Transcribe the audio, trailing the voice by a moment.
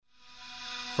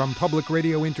From Public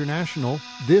Radio International,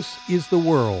 this is The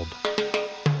World,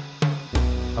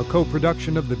 a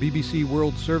co-production of the BBC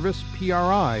World Service,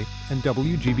 PRI, and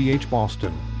WGBH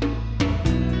Boston.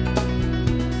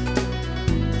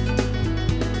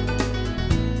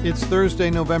 It's Thursday,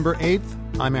 November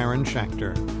 8th. I'm Aaron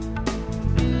Schachter.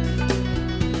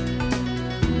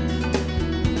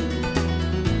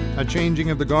 A changing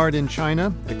of the guard in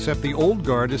China, except the old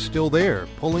guard is still there,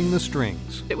 pulling the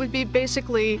strings. It would be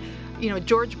basically,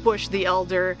 George Bush the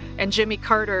elder and Jimmy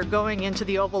Carter going into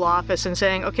the Oval Office and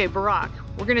saying, okay, Barack,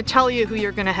 we're going to tell you who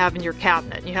you're going to have in your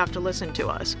cabinet, and you have to listen to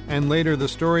us. And later, the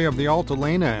story of the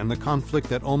Altalena and the conflict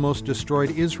that almost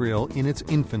destroyed Israel in its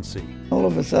infancy. All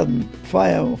of a sudden,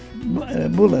 fire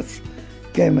of bullets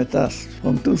came at us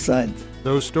from two sides.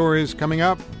 Those stories coming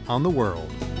up on The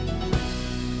World.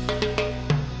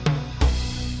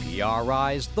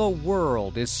 PRI's The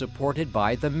World is supported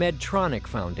by the Medtronic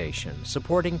Foundation,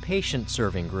 supporting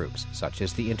patient-serving groups such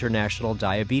as the International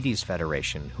Diabetes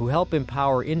Federation, who help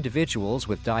empower individuals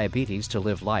with diabetes to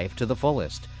live life to the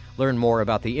fullest. Learn more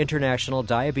about the International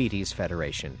Diabetes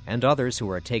Federation and others who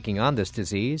are taking on this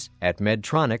disease at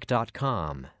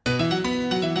medtronic.com.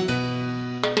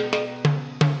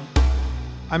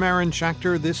 I'm Aaron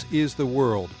Schachter. This is The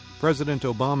World. President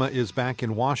Obama is back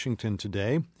in Washington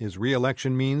today. His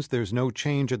re-election means there's no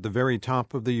change at the very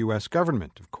top of the U.S.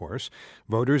 government, of course.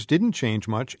 Voters didn't change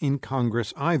much in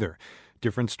Congress either.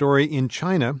 Different story in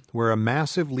China, where a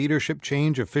massive leadership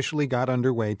change officially got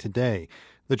underway today.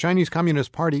 The Chinese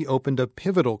Communist Party opened a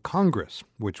pivotal Congress,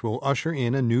 which will usher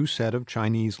in a new set of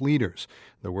Chinese leaders.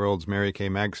 The World's Mary Kay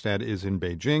Magstad is in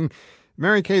Beijing.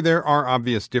 Mary Kay, there are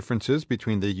obvious differences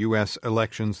between the U.S.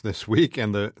 elections this week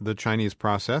and the Chinese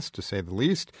process, to say the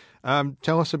least.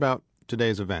 Tell us about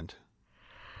today's event.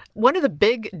 One of the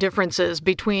big differences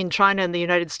between China and the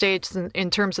United States in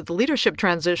terms of the leadership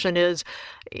transition is,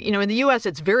 in the U.S.,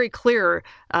 it's very clear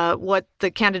what the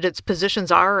candidates'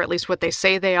 positions are, or at least what they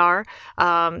say they are.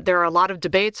 There are a lot of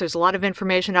debates. There's a lot of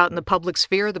information out in the public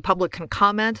sphere. The public can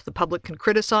comment. The public can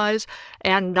criticize.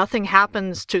 And nothing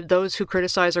happens to those who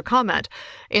criticize or comment.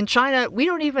 In China, we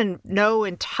don't even know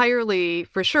entirely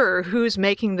for sure who's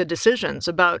making the decisions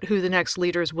about who the next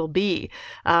leaders will be.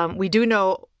 We do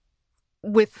know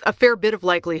with a fair bit of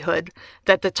likelihood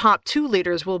that the top two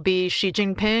leaders will be Xi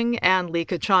Jinping and Li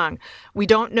Keqiang. We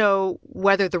don't know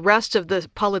whether the rest of the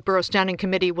Politburo Standing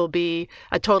Committee will be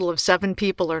a total of 7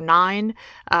 people or 9.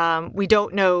 We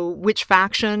don't know which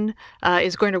faction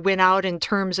is going to win out in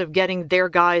terms of getting their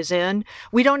guys in.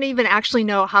 We don't even actually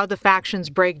know how the factions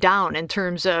break down in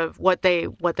terms of what they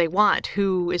want,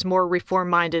 who is more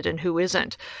reform-minded and who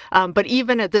isn't. But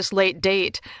even at this late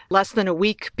date, less than a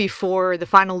week before the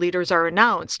final leaders are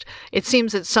announced, it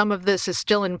seems that some of this is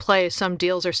still in play. Some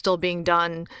deals are still being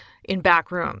done in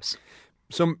back rooms.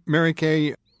 So, Mary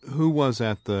Kay, who was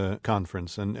at the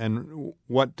conference and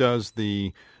what does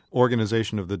the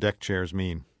organization of the deck chairs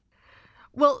mean?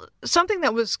 Well, something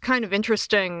that was kind of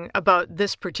interesting about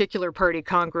this particular party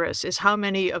Congress is how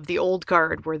many of the old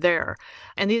guard were there.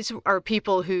 And these are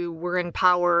people who were in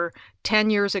power 10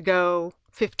 years ago,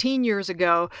 15 years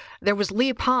ago. There was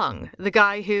Li Peng, the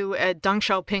guy who, at Deng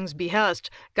Xiaoping's behest,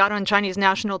 got on Chinese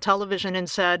national television and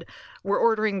said, we're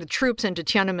ordering the troops into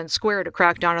Tiananmen Square to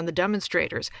crack down on the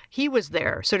demonstrators. He was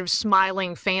there, sort of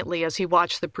smiling faintly as he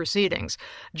watched the proceedings.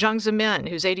 Jiang Zemin,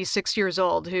 who's 86 years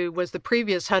old, who was the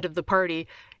previous head of the party,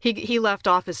 he left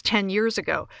office 10 years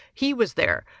ago. He was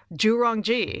there. Zhu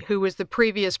Rongji, who was the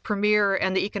previous premier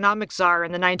and the economic czar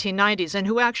in the 1990s, and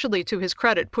who actually, to his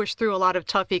credit, pushed through a lot of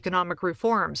tough economic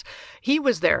reforms. He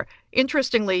was there.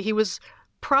 Interestingly, he was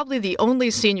probably the only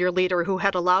senior leader who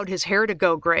had allowed his hair to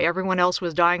go gray. Everyone else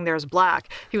was dyeing theirs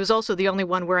black. He was also the only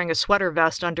one wearing a sweater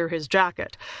vest under his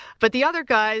jacket. But the other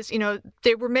guys,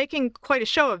 they were making quite a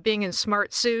show of being in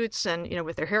smart suits and,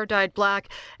 with their hair dyed black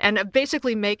and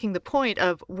basically making the point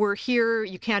of, we're here,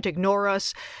 you can't ignore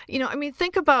us.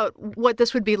 Think about what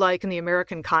this would be like in the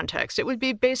American context. It would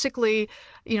be basically,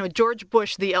 George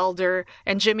Bush the elder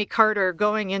and Jimmy Carter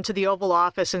going into the Oval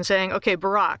Office and saying, okay,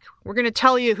 Barack, we're going to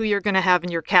tell you who you're going to have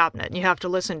in your cabinet, and you have to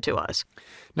listen to us.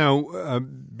 Now,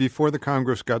 before the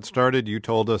Congress got started, you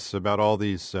told us about all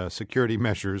these security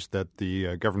measures that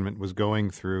the government was going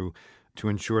through to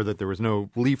ensure that there was no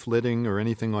leafleting or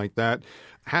anything like that.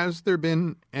 Has there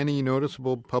been any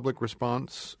noticeable public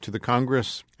response to the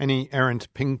Congress? Any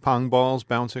errant ping-pong balls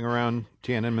bouncing around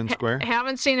Tiananmen Square?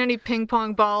 Haven't seen any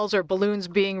ping-pong balls or balloons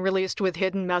being released with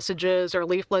hidden messages or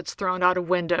leaflets thrown out of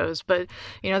windows. But,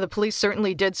 the police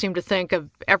certainly did seem to think of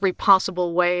every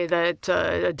possible way that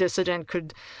a dissident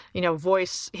could,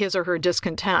 voice his or her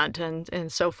discontent.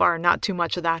 And so far, not too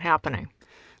much of that happening.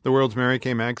 The World's Mary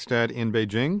Kay Magstad in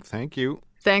Beijing. Thank you.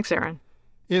 Thanks, Aaron.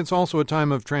 It's also a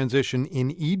time of transition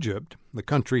in Egypt. The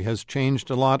country has changed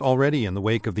a lot already in the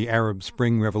wake of the Arab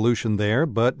Spring Revolution there,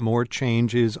 but more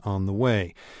change is on the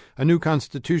way. A new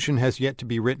constitution has yet to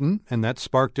be written, and that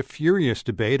sparked a furious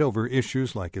debate over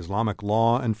issues like Islamic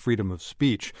law and freedom of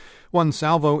speech. One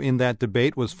salvo in that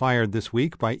debate was fired this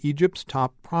week by Egypt's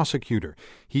top prosecutor.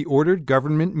 He ordered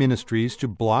government ministries to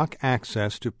block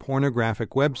access to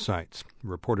pornographic websites.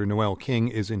 Reporter Noelle King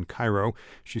is in Cairo.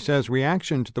 She says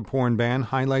reaction to the porn ban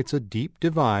highlights a deep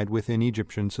divide within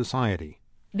Egyptian society.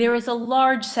 There is a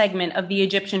large segment of the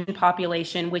Egyptian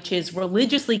population which is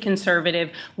religiously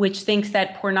conservative, which thinks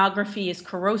that pornography is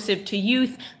corrosive to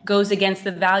youth, goes against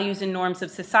the values and norms of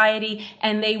society,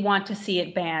 and they want to see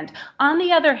it banned. On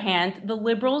the other hand, the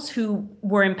liberals who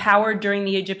were empowered during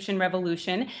the Egyptian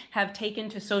Revolution have taken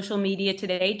to social media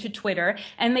today, to Twitter,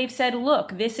 and they've said,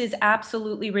 look, this is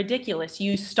absolutely ridiculous.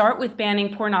 You start with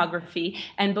banning pornography,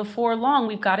 and before long,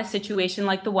 we've got a situation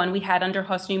like the one we had under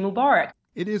Hosni Mubarak.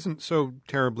 It isn't so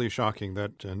terribly shocking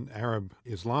that an Arab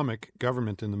Islamic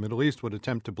government in the Middle East would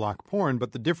attempt to block porn,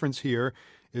 but the difference here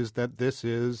is that this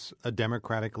is a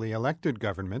democratically elected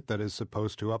government that is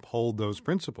supposed to uphold those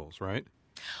principles, right?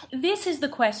 This is the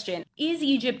question. Is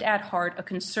Egypt at heart a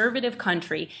conservative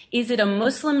country? Is it a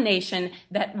Muslim nation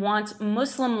that wants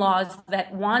Muslim laws,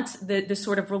 that wants the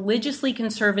sort of religiously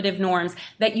conservative norms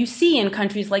that you see in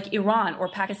countries like Iran or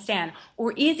Pakistan?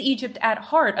 Or is Egypt at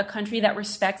heart a country that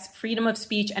respects freedom of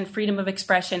speech and freedom of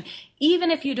expression,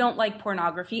 even if you don't like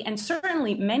pornography, and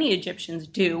certainly many Egyptians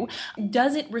do?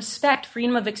 Does it respect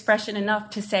freedom of expression enough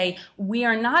to say, we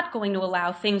are not going to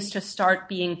allow things to start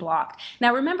being blocked?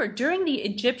 Now, remember, during the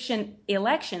Egyptian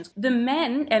elections, the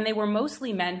men, and they were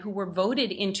mostly men who were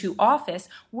voted into office,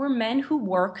 were men who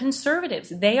were conservatives.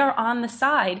 They are on the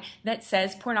side that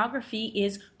says pornography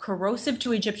is corrosive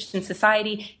to Egyptian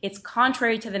society, it's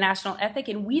contrary to the national ethic,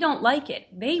 and we don't like it.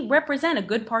 They represent a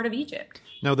good part of Egypt.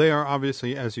 Now, they are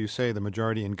obviously, as you say, the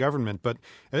majority in government, but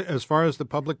as far as the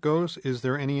public goes, is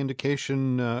there any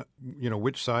indication,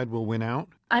 which side will win out?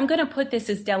 I'm going to put this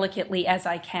as delicately as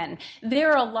I can.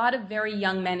 There are a lot of very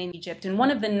young men in Egypt, and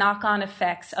one of the knock-on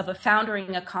effects of a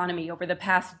foundering economy over the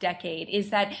past decade is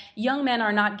that young men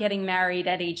are not getting married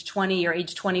at age 20 or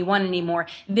age 21 anymore.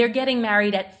 They're getting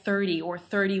married at 30 or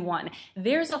 31.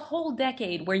 There's a whole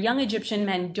decade where young Egyptian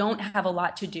men don't have a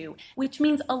lot to do, which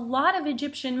means a lot of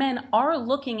Egyptian men are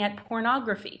looking at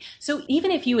pornography. So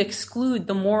even if you exclude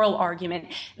the moral argument,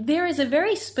 there is a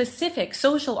very specific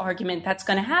social argument that's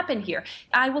going to happen here.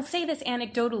 I will say this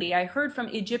anecdotally. I heard from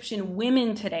Egyptian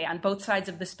women today on both sides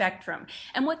of the spectrum.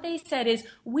 And what they said is,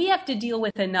 we have to deal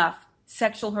with enough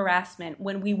sexual harassment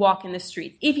when we walk in the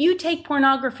streets. If you take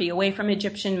pornography away from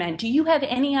Egyptian men, do you have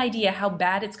any idea how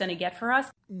bad it's going to get for us?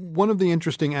 One of the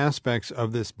interesting aspects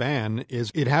of this ban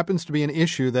is it happens to be an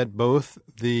issue that both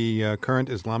the current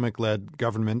Islamic-led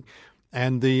government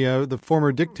and the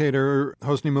former dictator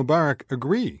Hosni Mubarak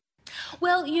agree.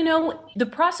 Well, the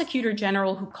prosecutor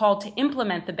general who called to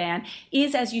implement the ban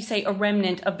is, as you say, a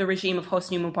remnant of the regime of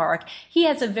Hosni Mubarak. He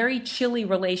has a very chilly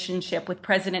relationship with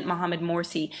President Mohamed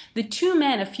Morsi. The two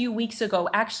men a few weeks ago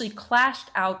actually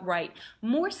clashed outright.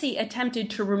 Morsi attempted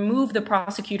to remove the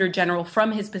prosecutor general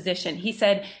from his position. He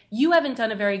said, you haven't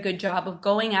done a very good job of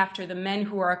going after the men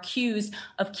who are accused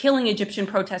of killing Egyptian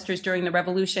protesters during the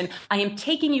revolution. I am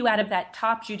taking you out of that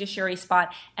top judiciary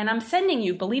spot, and I'm sending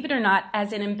you, believe it or not,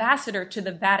 as an ambassador to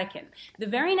the Vatican. The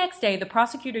very next day, the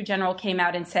prosecutor general came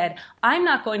out and said, I'm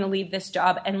not going to leave this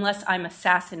job unless I'm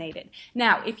assassinated.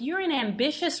 Now, if you're an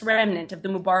ambitious remnant of the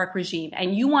Mubarak regime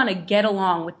and you want to get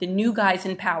along with the new guys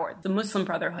in power, the Muslim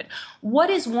Brotherhood, what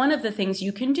is one of the things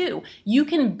you can do? You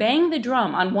can bang the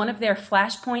drum on one of their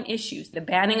flashpoint issues, the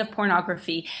banning of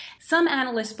pornography. Some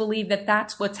analysts believe that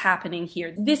that's what's happening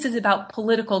here. This is about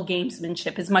political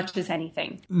gamesmanship as much as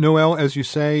anything. Noelle, as you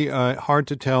say, hard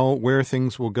to tell where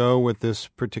things will go with this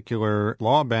particular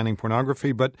law banning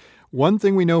pornography, but one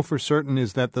thing we know for certain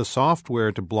is that the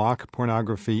software to block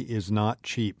pornography is not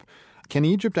cheap. Can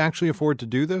Egypt actually afford to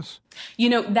do this?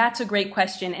 That's a great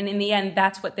question. And in the end,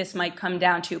 that's what this might come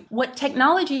down to. What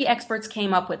technology experts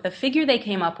came up with, the figure they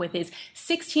came up with is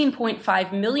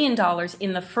 $16.5 million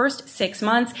in the first 6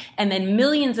 months and then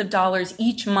millions of dollars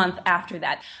each month after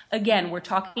that. Again, we're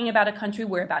talking about a country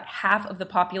where about half of the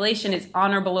population is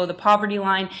on or below the poverty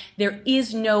line. There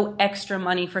is no extra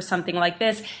money for something like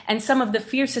this. And some of the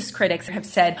fiercest critics have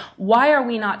said, why are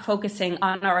we not focusing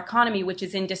on our economy, which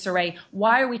is in disarray?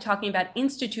 Why are we talking about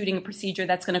instituting a procedure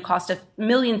that's going to cost us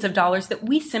millions of dollars that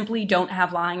we simply don't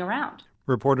have lying around?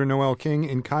 Reporter Noelle King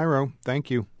in Cairo,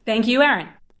 thank you. Thank you, Aaron.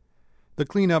 The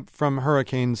cleanup from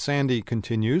Hurricane Sandy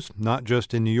continues, not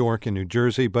just in New York and New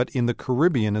Jersey, but in the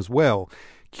Caribbean as well.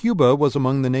 Cuba was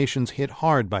among the nations hit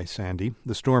hard by Sandy.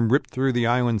 The storm ripped through the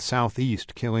island's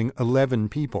southeast, killing 11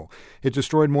 people. It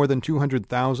destroyed more than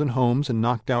 200,000 homes and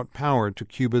knocked out power to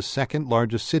Cuba's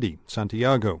second-largest city,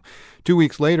 Santiago. 2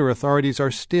 weeks later, authorities are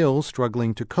still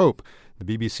struggling to cope.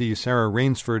 The BBC's Sarah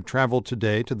Rainsford traveled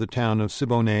today to the town of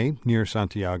Siboney, near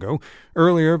Santiago.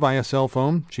 Earlier, via cell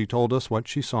phone, she told us what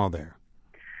she saw there.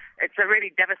 It's a really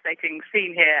devastating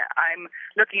scene here. I'm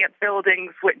looking at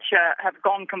buildings which have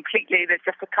gone completely. There's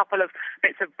just a couple of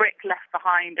bits of brick left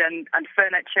behind and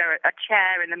furniture, a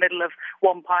chair in the middle of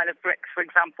one pile of bricks, for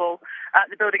example.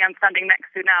 The building I'm standing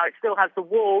next to now, it still has the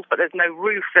walls, but there's no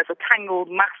roof. There's a tangled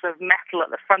mass of metal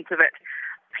at the front of it.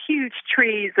 Huge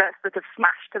trees that have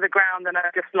smashed to the ground and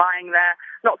are just lying there.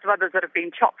 Lots of others that have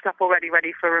been chopped up already,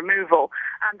 ready for removal.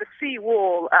 And the sea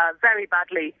wall very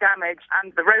badly damaged,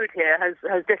 and the road here has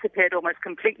disappeared almost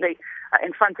completely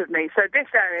in front of me. So this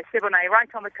area, Siboney,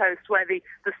 right on the coast where the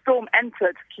storm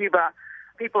entered Cuba,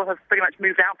 people have pretty much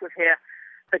moved out of here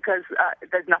because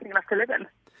there's nothing left to live in.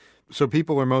 So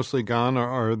people are mostly gone.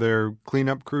 Are there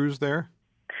cleanup crews there?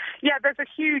 Yeah, there's a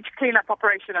huge cleanup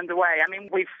operation underway. I mean,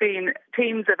 we've seen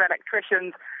teams of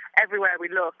electricians everywhere we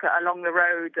look along the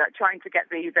road trying to get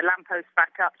the lampposts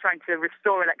back up, trying to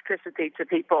restore electricity to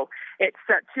people. It's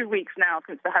 2 weeks now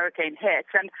since the hurricane hit.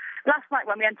 And last night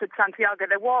when we entered Santiago,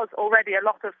 there was already a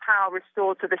lot of power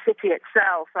restored to the city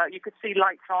itself. You could see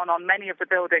lights on many of the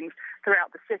buildings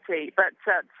throughout the city. But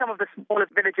some of the smaller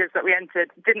villages that we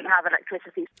entered didn't have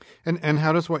electricity. And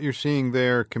how does what you're seeing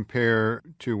there compare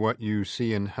to what you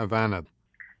see in Havana?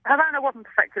 Havana wasn't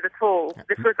affected at all.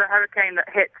 This was a hurricane that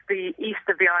hit the east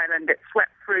of the island. It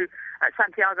swept through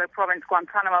Santiago province,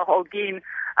 Guantanamo, Holguin.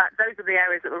 Those are the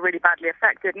areas that were really badly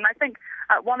affected. And I think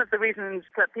one of the reasons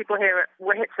that people here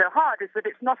were hit so hard is that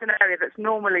it's not an area that's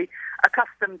normally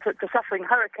accustomed to suffering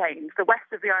hurricanes. The west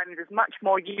of the island is much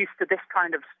more used to this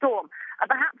kind of storm. And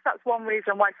perhaps that's one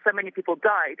reason why so many people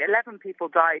died. 11 people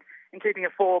died, including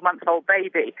a 4-month-old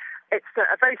baby. It's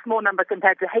a very small number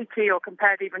compared to Haiti or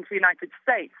compared even to the United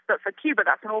States. But for Cuba,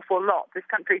 that's an awful lot. This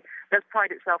country does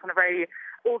pride itself on a very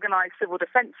organized civil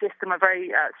defense system, a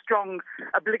very strong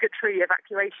obligatory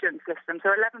evacuation system.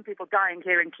 So 11 people dying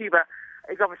here in Cuba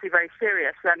is obviously very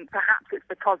serious. And perhaps it's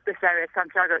because this area,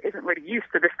 Santiago, isn't really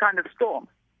used to this kind of storm.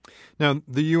 Now,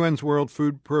 the UN's World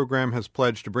Food Program has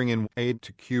pledged to bring in aid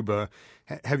to Cuba.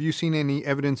 Have you seen any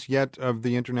evidence yet of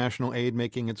the international aid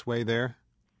making its way there?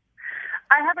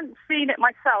 I haven't seen it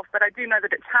myself, but I do know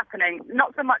that it's happening.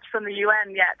 Not so much from the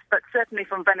UN yet, but certainly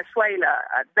from Venezuela.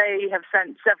 They have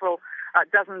sent several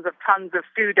dozens of tons of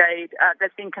food aid.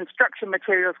 There's been construction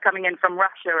materials coming in from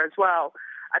Russia as well.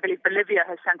 I believe Bolivia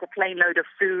has sent a plane load of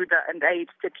food and aid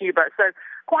to Cuba. So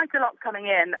quite a lot coming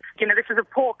in. You know, this is a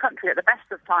poor country at the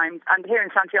best of times. And here in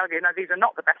Santiago, these are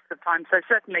not the best of times. So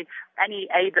certainly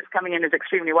any aid that's coming in is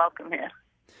extremely welcome here.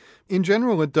 In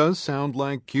general, it does sound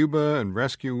like Cuba and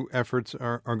rescue efforts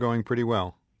are going pretty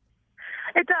well.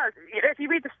 It does. If you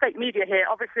read the state media here,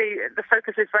 obviously the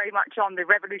focus is very much on the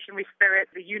revolutionary spirit,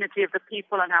 the unity of the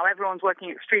people, and how everyone's working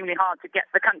extremely hard to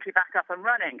get the country back up and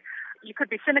running. You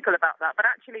could be cynical about that, but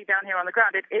actually down here on the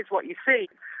ground, it is what you see.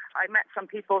 I met some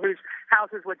people whose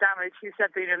houses were damaged who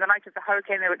said that, the night of the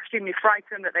hurricane they were extremely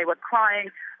frightened, that they were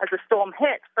crying as the storm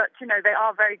hit. But, they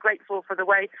are very grateful for the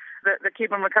way that the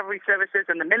Cuban Recovery Services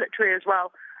and the military as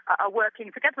well are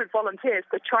working together with volunteers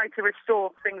to try to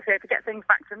restore things here, to get things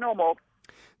back to normal.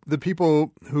 The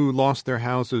people who lost their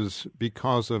houses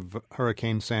because of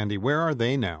Hurricane Sandy, where are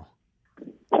they now?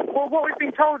 Well, what we've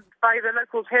been told by the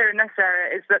locals here in this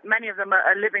area is that many of them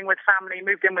are living with family,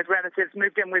 moved in with relatives,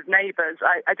 moved in with neighbours.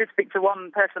 I did speak to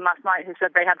one person last night who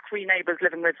said they had 3 neighbours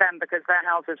living with them because their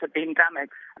houses had been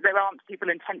damaged. There aren't people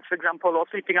in tents, for example, or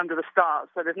sleeping under the stars,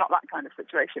 so there's not that kind of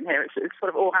situation here. It's sort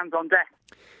of all hands on deck.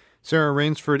 Sarah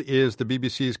Rainsford is the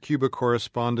BBC's Cuba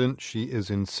correspondent. She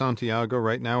is in Santiago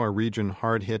right now, a region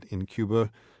hard hit in Cuba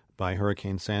by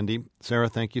Hurricane Sandy. Sarah,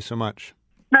 thank you so much.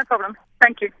 No problem.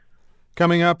 Thank you.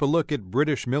 Coming up, a look at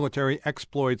British military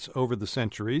exploits over the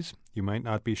centuries. You might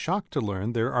not be shocked to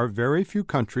learn there are very few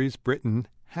countries Britain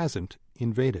hasn't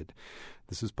invaded.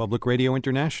 This is Public Radio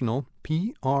International,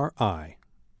 PRI.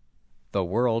 The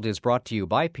World is brought to you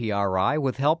by PRI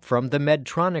with help from the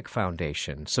Medtronic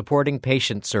Foundation, supporting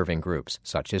patient-serving groups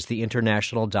such as the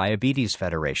International Diabetes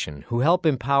Federation, who help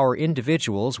empower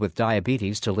individuals with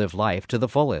diabetes to live life to the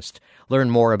fullest. Learn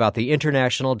more about the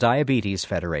International Diabetes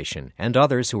Federation and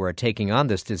others who are taking on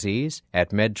this disease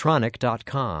at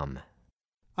medtronic.com.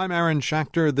 I'm Aaron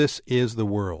Schachter. This is The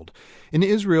World. In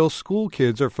Israel, school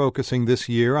kids are focusing this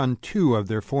year on two of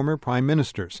their former prime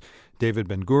ministers, David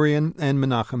Ben-Gurion and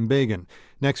Menachem Begin.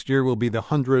 Next year will be the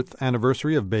 100th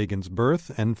anniversary of Begin's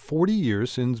birth and 40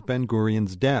 years since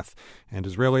Ben-Gurion's death. And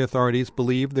Israeli authorities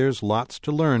believe there's lots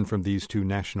to learn from these two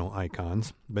national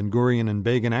icons. Ben-Gurion and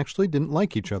Begin actually didn't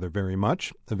like each other very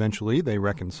much. Eventually, they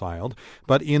reconciled.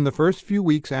 But in the first few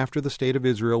weeks after the State of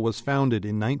Israel was founded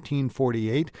in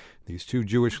 1948, these two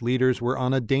Jewish leaders were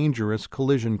on a dangerous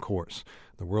collision course.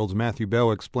 The World's Matthew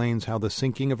Bell explains how the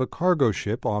sinking of a cargo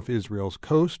ship off Israel's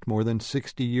coast more than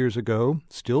 60 years ago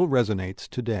still resonates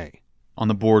today. On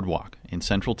the boardwalk in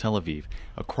central Tel Aviv,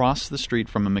 across the street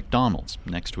from a McDonald's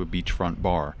next to a beachfront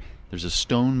bar, there's a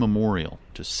stone memorial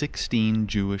to 16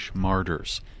 Jewish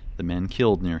martyrs. The men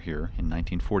killed near here in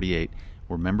 1948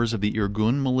 were members of the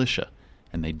Irgun militia,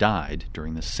 and they died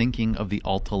during the sinking of the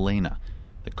Altalena.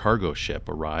 The cargo ship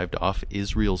arrived off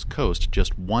Israel's coast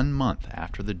just 1 month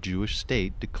after the Jewish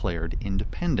state declared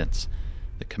independence.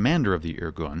 The commander of the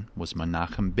Irgun was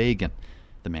Menachem Begin.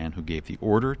 The man who gave the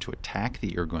order to attack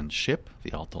the Irgun ship, the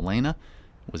Altalena,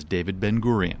 was David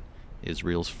Ben-Gurion,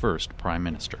 Israel's first prime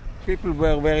minister. People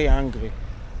were very angry.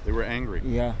 They were angry?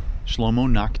 Yeah. Shlomo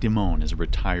Nakdimon is a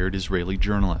retired Israeli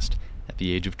journalist. At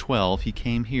the age of 12, he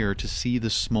came here to see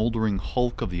the smoldering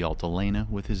hulk of the Altalena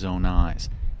with his own eyes.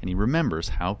 And he remembers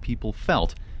how people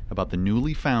felt about the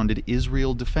newly founded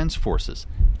Israel Defense Forces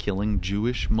killing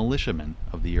Jewish militiamen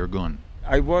of the Irgun.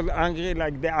 I was angry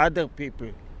like the other people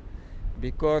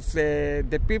because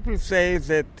the people say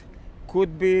that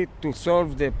could be to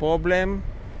solve the problem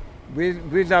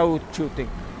without shooting,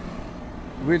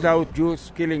 without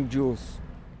Jews killing Jews.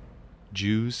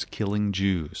 Jews killing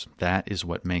Jews. That is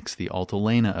what makes the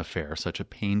Altalena affair such a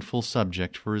painful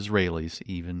subject for Israelis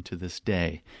even to this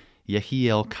day.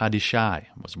 Yehiel Kadishai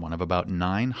was one of about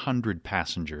 900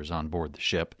 passengers on board the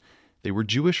ship. They were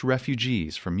Jewish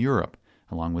refugees from Europe,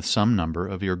 along with some number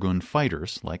of Irgun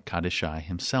fighters like Kadishai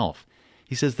himself.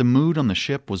 He says the mood on the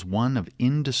ship was one of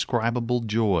indescribable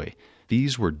joy.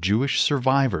 These were Jewish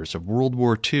survivors of World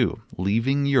War II,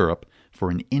 leaving Europe for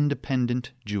an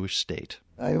independent Jewish state.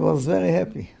 I was very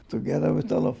happy together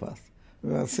with all of us.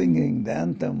 We were singing the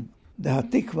anthem, the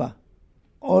Hatikva,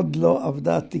 Od lo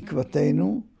avda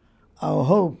tikvatenu. Our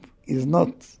hope is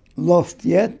not lost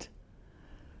yet.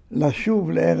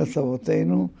 Lashuv le'eretz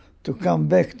avotenu, to come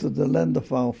back to the land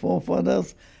of our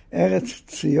forefathers, Eretz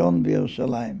Tzion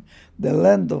b'Yerushalayim, the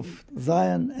land of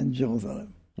Zion and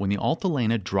Jerusalem. When the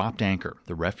Altalena dropped anchor,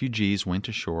 the refugees went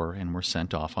ashore and were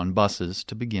sent off on buses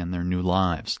to begin their new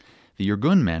lives. The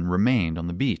Irgun men remained on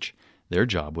the beach. Their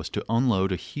job was to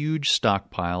unload a huge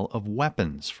stockpile of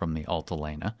weapons from the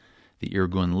Altalena. The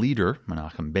Irgun leader,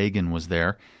 Menachem Begin, was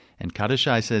there, and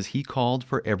Kadishai says he called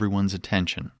for everyone's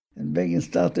attention. And Begin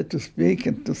started to speak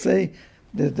and to say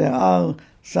that there are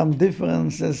some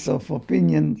differences of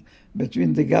opinion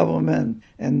between the government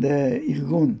and the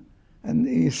Irgun. And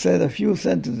he said a few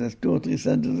sentences, 2 or 3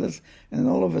 sentences, and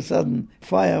all of a sudden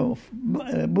fire of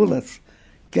bullets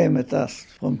came at us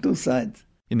from 2 sides.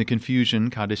 In the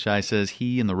confusion, Kadishai says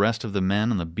he and the rest of the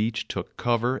men on the beach took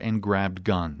cover and grabbed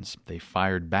guns. They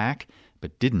fired back,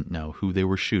 but didn't know who they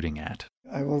were shooting at.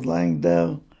 I was lying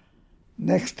there.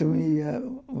 Next to me,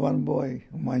 one boy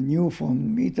whom I knew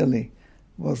from Italy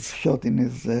was shot in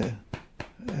his,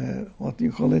 what do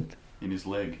you call it? In his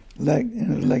leg.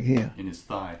 In his leg here. In his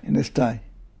thigh. In his thigh.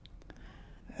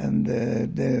 And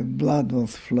the blood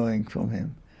was flowing from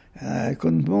him. And I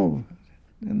couldn't move,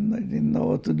 and I didn't know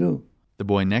what to do. The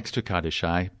boy next to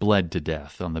Kadishai bled to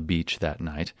death on the beach that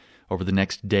night. Over the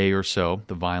next day or so,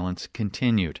 the violence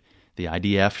continued. The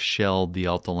IDF shelled the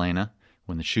Altalena.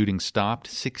 When the shooting stopped,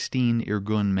 16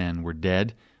 Irgun men were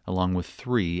dead, along with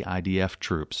 3 IDF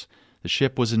troops. The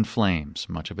ship was in flames,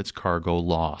 much of its cargo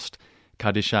lost.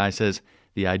 Kadishai says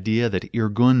the idea that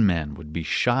Irgun men would be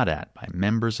shot at by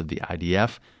members of the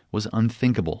IDF was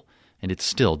unthinkable, and it's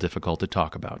still difficult to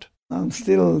talk about. I'm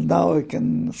still, now I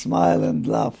can smile and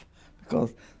laugh,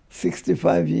 because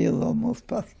 65 years almost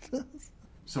passed.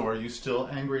 So are you still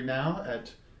angry now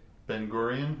at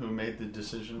Ben-Gurion, who made the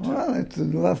decision to... Well, it's the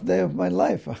last day of my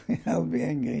life. I'll be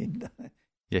angry.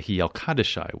 Yehiel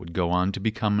Kadishai would go on to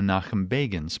become Menachem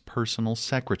Begin's personal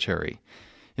secretary.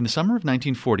 In the summer of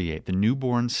 1948, the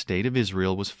newborn state of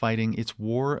Israel was fighting its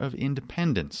war of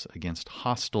independence against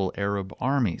hostile Arab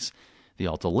armies. The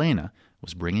Altalena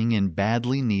was bringing in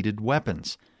badly needed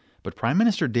weapons. But Prime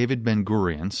Minister David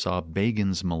Ben-Gurion saw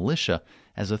Begin's militia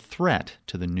as a threat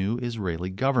to the new Israeli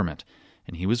government,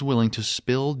 and he was willing to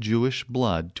spill Jewish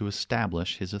blood to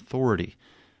establish his authority.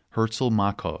 Herzl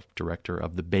Makov, director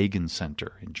of the Begin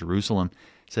Center in Jerusalem,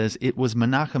 says it was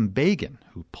Menachem Begin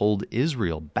who pulled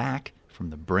Israel back from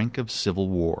the brink of civil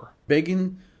war.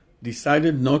 Begin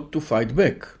decided not to fight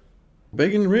back.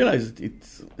 Begin realized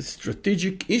it's a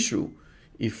strategic issue.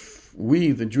 If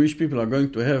we, the Jewish people, are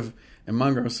going to have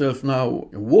among ourselves now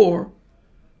a war,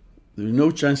 there's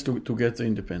no chance to get the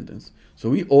independence.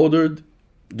 So he ordered,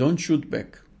 don't shoot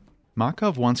back.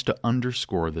 Makov wants to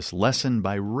underscore this lesson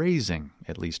by raising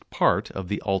at least part of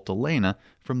the Alta Lena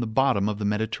from the bottom of the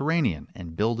Mediterranean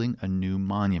and building a new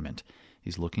monument.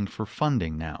 He's looking for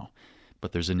funding now.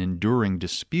 But there's an enduring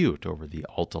dispute over the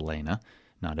Alta Lena.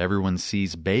 Not everyone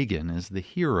sees Begin as the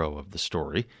hero of the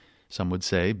story. Some would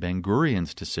say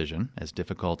Ben-Gurion's decision, as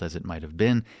difficult as it might have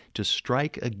been, to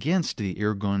strike against the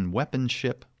Irgun weapon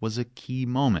ship was a key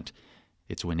moment.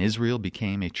 It's when Israel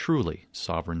became a truly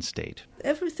sovereign state.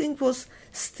 Everything was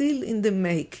still in the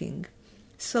making.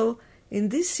 So in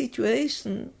this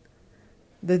situation,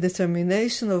 the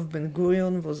determination of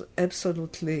Ben-Gurion was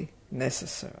absolutely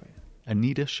necessary.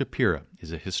 Anita Shapira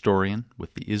is a historian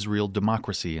with the Israel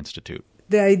Democracy Institute.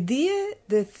 The idea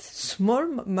that small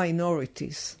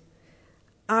minorities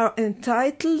are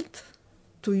entitled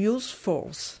to use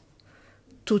force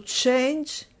to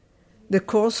change the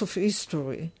course of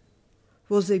history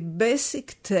was a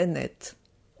basic tenet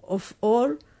of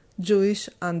all Jewish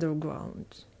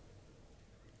underground.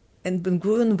 And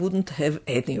Ben-Gurion wouldn't have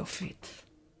any of it.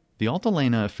 The Alta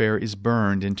Lena affair is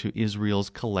burned into Israel's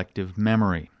collective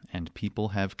memory, and people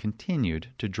have continued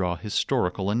to draw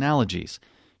historical analogies.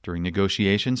 During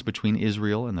negotiations between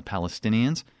Israel and the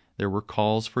Palestinians, there were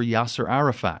calls for Yasser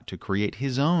Arafat to create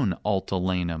his own Alta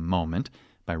Lena moment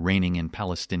by reining in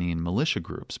Palestinian militia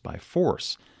groups by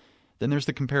force. Then there's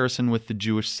the comparison with the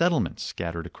Jewish settlements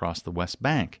scattered across the West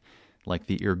Bank. Like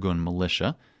the Irgun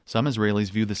militia, some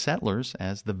Israelis view the settlers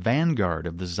as the vanguard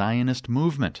of the Zionist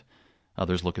movement.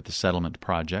 Others look at the settlement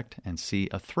project and see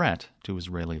a threat to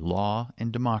Israeli law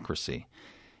and democracy.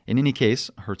 In any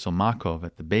case, Herzl Makov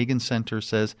at the Begin Center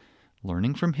says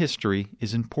learning from history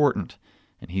is important,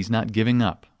 and he's not giving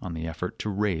up on the effort to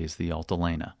raise the Alta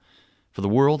Lena. For The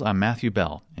World, I'm Matthew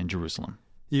Bell in Jerusalem.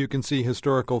 You can see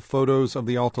historical photos of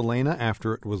the Alta Lena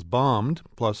after it was bombed,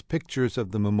 plus pictures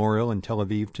of the memorial in Tel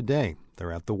Aviv today.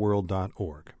 They're at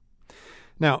theworld.org.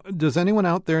 Now, does anyone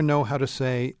out there know how to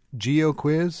say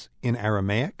geo-quiz in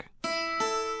Aramaic?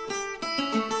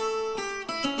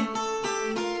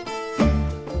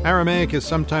 Aramaic is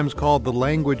sometimes called the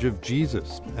language of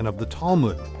Jesus and of the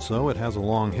Talmud, so it has a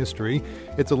long history.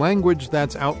 It's a language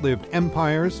that's outlived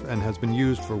empires and has been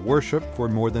used for worship for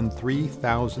more than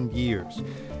 3,000 years.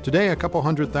 Today, a couple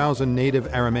 100,000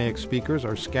 native Aramaic speakers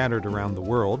are scattered around the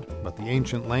world, but the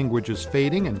ancient language is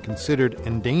fading and considered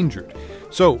endangered.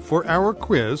 So, for our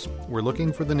quiz, we're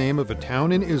looking for the name of a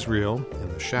town in Israel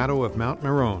in the shadow of Mount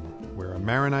Meron, where a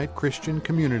Maronite Christian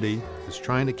community is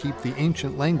trying to keep the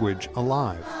ancient language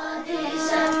alive.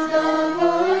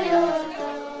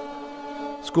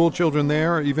 School children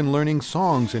there are even learning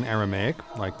songs in Aramaic,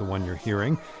 like the one you're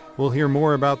hearing. We'll hear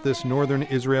more about this northern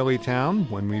Israeli town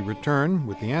when we return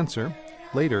with the answer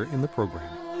later in the program.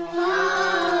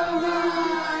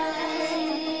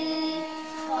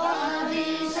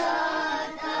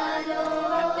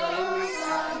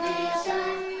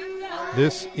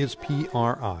 This is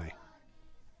PRI.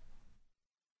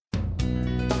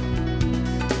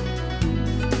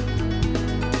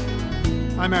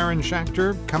 I'm Aaron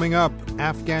Schachter. Coming up,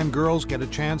 Afghan girls get a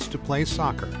chance to play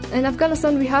soccer. In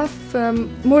Afghanistan, we have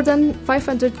more than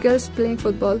 500 girls playing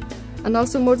football, and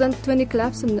also more than 20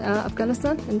 clubs in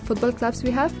Afghanistan, and football clubs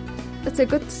we have. It's a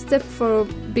good step for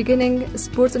beginning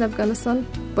sports in Afghanistan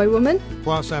by women.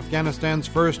 Plus, Afghanistan's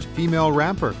first female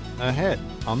rapper ahead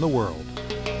on The World.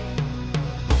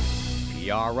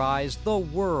 PRI's The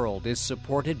World is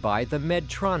supported by the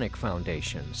Medtronic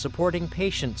Foundation, supporting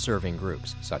patient-serving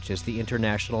groups such as the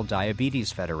International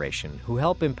Diabetes Federation, who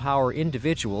help empower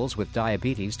individuals with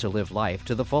diabetes to live life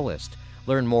to the fullest.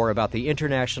 Learn more about the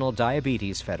International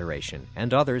Diabetes Federation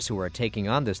and others who are taking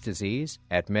on this disease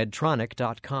at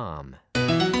medtronic.com.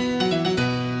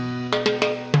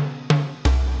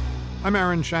 I'm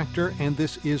Aaron Schachter, and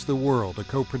this is The World, a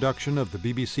co-production of the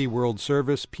BBC World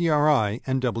Service, PRI,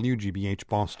 and WGBH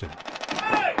Boston.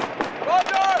 Hey!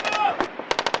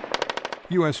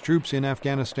 U.S. troops in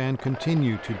Afghanistan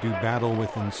continue to do battle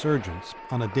with insurgents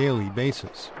on a daily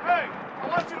basis. Hey, I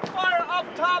want you to fire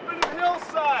up top of the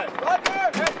hillside. Roger!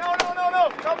 Hey, no,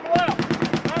 come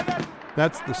left.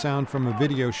 That's the sound from a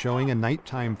video showing a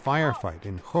nighttime firefight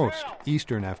in Khost,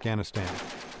 eastern Afghanistan.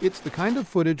 It's the kind of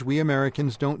footage we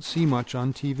Americans don't see much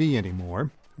on TV anymore.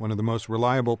 One of the most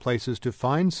reliable places to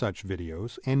find such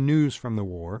videos and news from the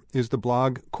war is the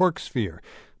blog Corksphere,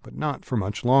 but not for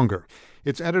much longer.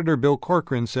 Its editor, Bill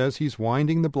Corcoran, says he's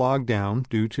winding the blog down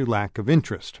due to lack of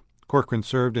interest. Corcoran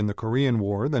served in the Korean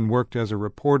War, then worked as a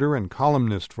reporter and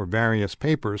columnist for various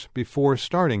papers before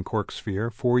starting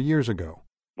Corksphere 4 years ago.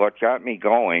 What got me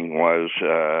going was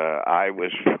I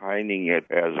was finding it,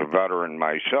 as a veteran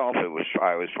myself,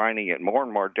 I was finding it more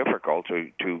and more difficult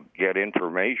to get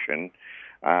information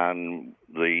on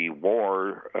the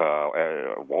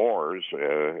wars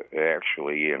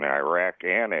actually in Iraq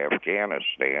and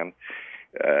Afghanistan.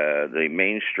 The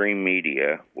mainstream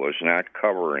media was not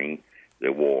covering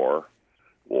the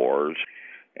wars,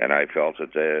 and I felt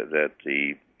that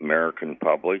the American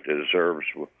public deserves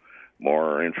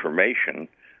more information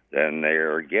than they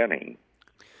are getting.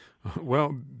 Well,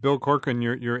 Bill Corcoran,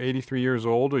 you're 83 years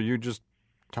old. Are you just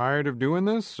tired of doing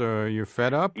this? You're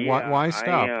fed up? Yeah, Why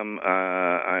stop? I am.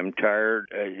 I'm tired.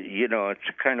 It's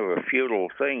kind of a futile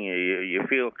thing. You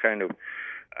feel kind of,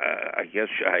 I guess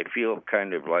I feel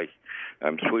kind of like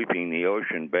I'm sweeping the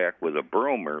ocean back with a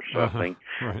broom or something.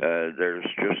 Right. There's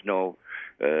just no,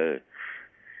 there's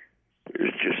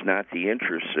just not the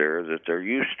interest there that there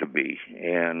used to be.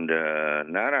 And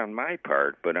not on my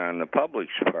part, but on the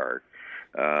public's part.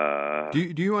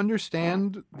 Do you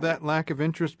understand that lack of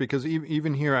interest? Because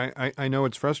even here, I know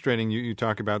it's frustrating. You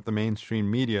talk about the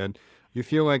mainstream media. You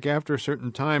feel like after a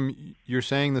certain time, you're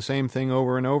saying the same thing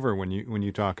over and over when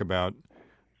you talk about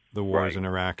the wars in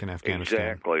Iraq and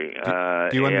Afghanistan. Exactly.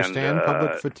 Do you understand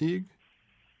public fatigue?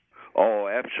 Oh,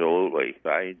 absolutely.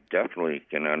 I definitely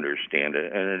can understand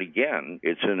it. And again,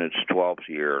 it's in its 12th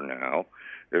year now.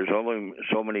 There's only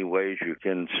so many ways you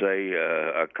can say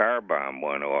a car bomb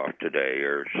went off today,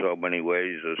 or so many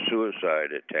ways a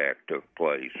suicide attack took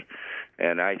place.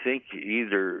 And I think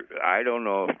I don't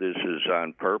know if this is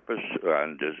on purpose,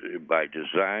 by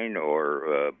design,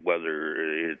 or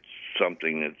whether it's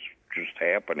something that's just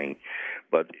happening,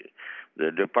 but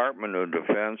the Department of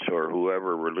Defense or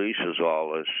whoever releases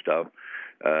all this stuff,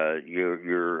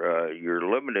 you're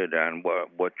limited on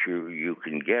what you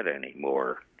can get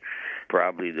anymore.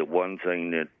 Probably the one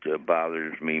thing that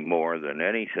bothers me more than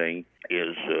anything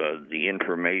is the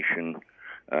information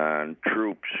on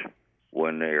troops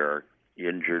when they are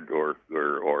injured or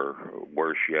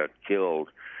worse yet, killed.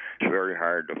 It's very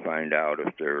hard to find out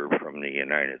if they're from the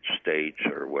United States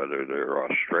or whether they're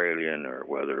Australian or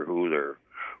who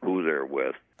they're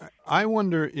with. I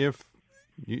wonder if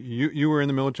you were in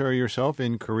the military yourself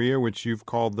in Korea, which you've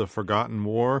called the Forgotten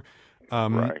War.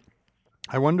 Right.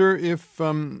 I wonder if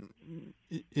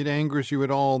it angers you at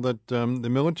all that the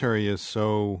military is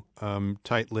so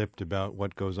tight-lipped about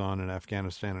what goes on in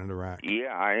Afghanistan and Iraq.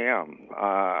 Yeah, I am.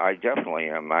 I definitely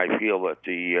am. I feel that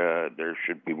there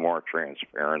should be more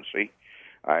transparency.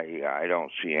 I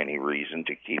don't see any reason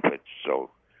to keep it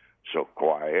so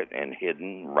quiet and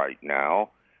hidden right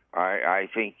now. I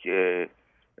think they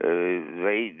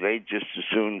just as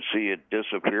soon see it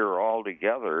disappear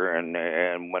altogether,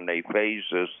 and when they phase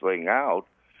this thing out,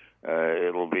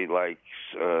 it'll be like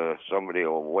somebody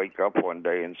will wake up one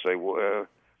day and say, well,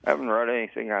 I haven't read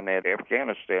anything on that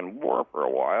Afghanistan war for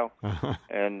a while.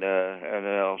 And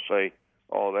they'll say,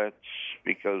 oh, that's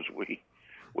because we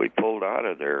pulled out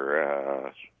of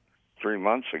there 3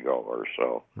 months ago or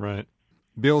so. Right.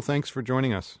 Bill, thanks for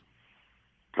joining us.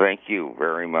 Thank you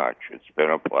very much. It's been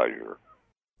a pleasure.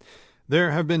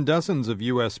 There have been dozens of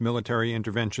U.S. military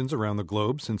interventions around the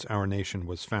globe since our nation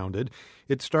was founded.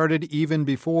 It started even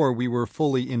before we were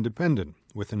fully independent,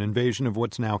 with an invasion of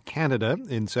what's now Canada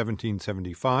in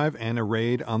 1775 and a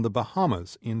raid on the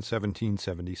Bahamas in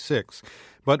 1776.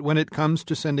 But when it comes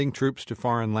to sending troops to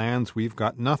foreign lands, we've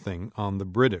got nothing on the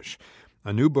British.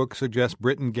 A new book suggests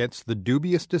Britain gets the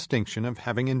dubious distinction of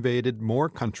having invaded more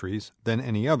countries than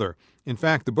any other. In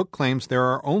fact, the book claims there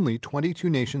are only 22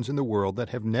 nations in the world that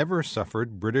have never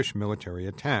suffered British military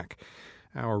attack.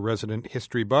 Our resident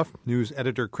history buff, news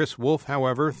editor Chris Wolfe,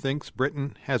 however, thinks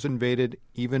Britain has invaded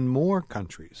even more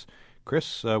countries.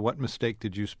 Chris, what mistake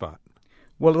did you spot?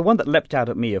 Well, the one that leapt out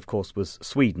at me, of course, was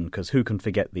Sweden, because who can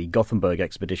forget the Gothenburg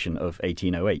expedition of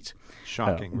 1808?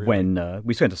 Shocking, really. When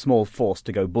we sent a small force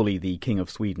to go bully the King of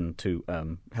Sweden to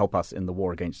help us in the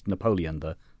war against Napoleon,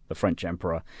 the French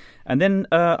emperor. And then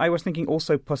I was thinking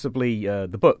also possibly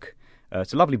the book.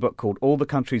 It's a lovely book called All the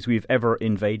Countries We've Ever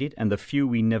Invaded and the Few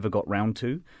We Never Got Round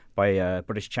To by a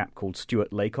British chap called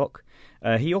Stuart Laycock.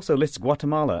 He also lists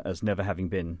Guatemala as never having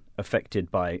been affected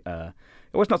by...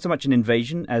 it was not so much an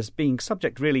invasion as being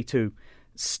subject really to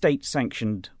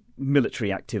state-sanctioned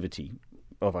military activity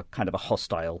of a kind of a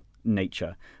hostile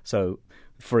nature. So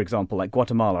for example, like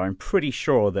Guatemala, I'm pretty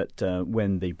sure that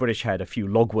when the British had a few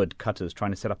logwood cutters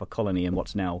trying to set up a colony in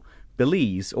what's now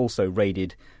Belize, also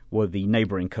raided were the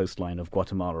neighboring coastline of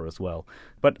Guatemala as well.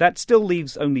 But that still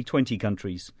leaves only 20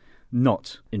 countries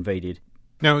not invaded.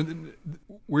 Now,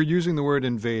 we're using the word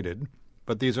invaded,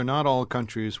 but these are not all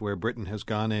countries where Britain has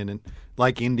gone in, and,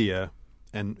 like India,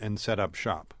 and set up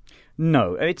shop.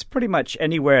 No, it's pretty much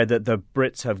anywhere that the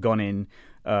Brits have gone in,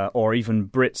 or even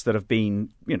Brits that have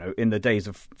been, in the days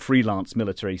of freelance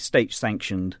military,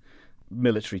 state-sanctioned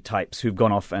military types who've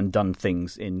gone off and done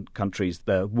things in countries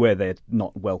where they're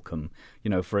not welcome.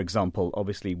 For example,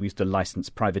 obviously we used to license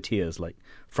privateers like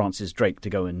Francis Drake to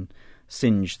go and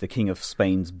singe the King of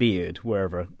Spain's beard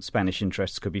wherever Spanish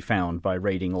interests could be found by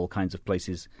raiding all kinds of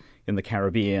places in the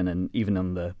Caribbean and even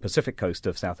on the Pacific coast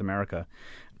of South America.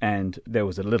 And there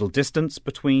was a little distance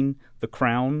between the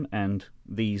Crown and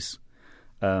these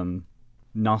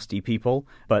nasty people,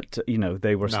 but,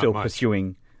 they were still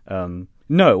pursuing...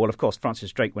 No, well, of course,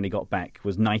 Francis Drake, when he got back,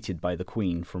 was knighted by the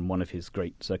Queen from one of his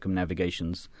great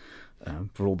circumnavigations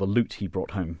for all the loot he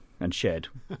brought home and shared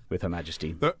with Her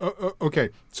Majesty. Okay,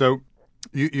 so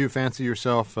you fancy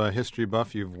yourself a history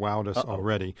buff. You've wowed us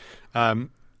already. How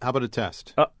about a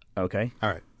test? Okay. All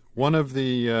right. One of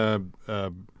the,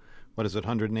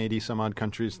 180 some odd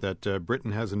countries that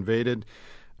Britain has invaded.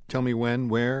 Tell me when,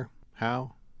 where,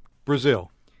 how?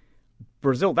 Brazil.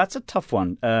 Brazil, that's a tough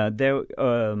one.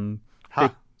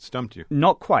 Stumped you.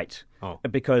 Not quite. Oh.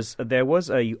 Because there was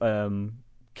a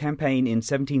campaign in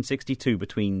 1762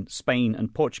 between Spain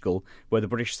and Portugal where the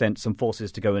British sent some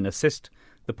forces to go and assist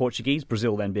the Portuguese,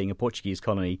 Brazil then being a Portuguese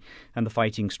colony, and the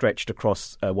fighting stretched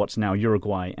across what's now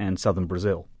Uruguay and southern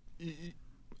Brazil.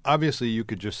 Obviously, you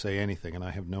could just say anything, and I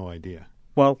have no idea.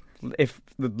 Well, if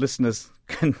the listeners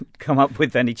can come up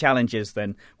with any challenges,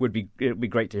 then it would be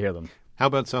great to hear them. How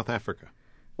about South Africa?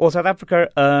 Well, South Africa,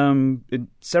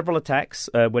 several attacks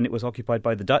when it was occupied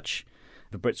by the Dutch.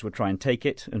 The Brits would try and take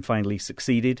it and finally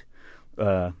succeeded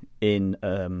in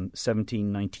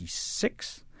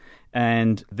 1796.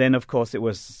 And then, of course, it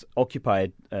was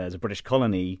occupied as a British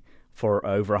colony for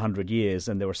over 100 years,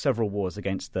 and there were several wars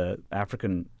against the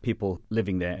African people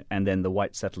living there, and then the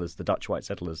white settlers, the Dutch white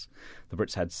settlers. The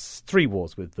Brits had 3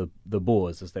 wars with the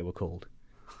Boers, as they were called.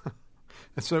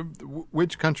 So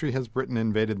which country has Britain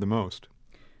invaded the most?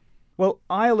 Well,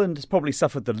 Ireland has probably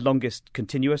suffered the longest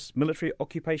continuous military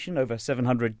occupation, over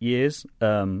 700 years.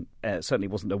 It certainly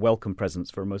wasn't a welcome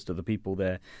presence for most of the people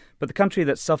there. But the country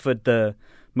that suffered the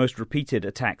most repeated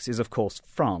attacks is, of course,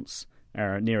 France,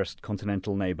 our nearest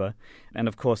continental neighbour. And,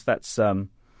 of course, that's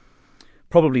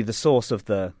probably the source of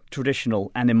the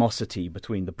traditional animosity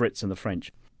between the Brits and the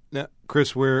French. Now,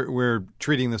 Chris, we're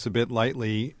treating this a bit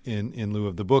lightly in lieu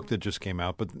of the book that just came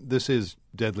out, but this is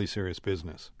deadly serious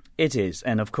business. It is,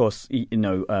 and of course,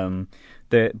 the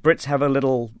Brits have a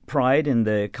little pride in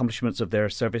the accomplishments of their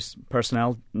service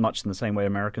personnel, much in the same way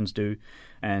Americans do,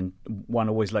 and one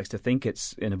always likes to think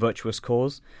it's in a virtuous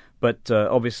cause. But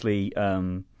obviously,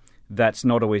 that's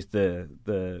not always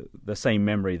the same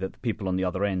memory that the people on the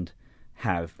other end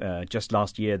have. Just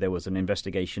last year, there was an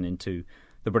investigation into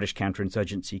the British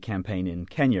counterinsurgency campaign in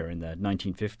Kenya in the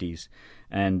 1950s,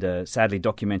 and sadly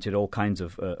documented all kinds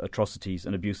of atrocities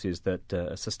and abuses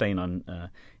that sustain on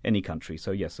any country.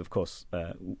 So yes, of course,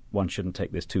 one shouldn't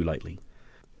take this too lightly.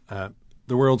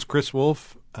 The world's Chris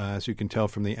Wolfe, as you can tell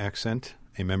from the accent,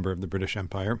 a member of the British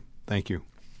Empire. Thank you.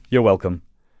 You're welcome.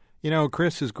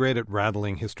 Chris is great at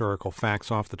rattling historical facts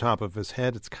off the top of his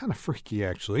head. It's kind of freaky,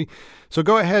 actually. So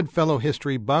go ahead, fellow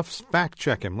history buffs,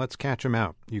 fact-check him. Let's catch him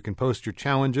out. You can post your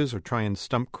challenges or try and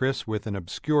stump Chris with an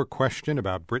obscure question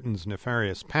about Britain's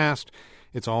nefarious past.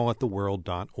 It's all at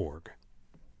theworld.org.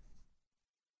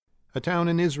 A town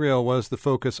in Israel was the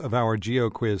focus of our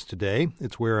geo-quiz today.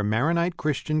 It's where a Maronite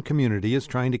Christian community is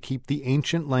trying to keep the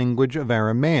ancient language of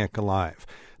Aramaic alive.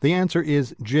 The answer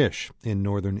is Jish in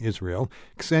northern Israel.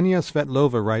 Ksenia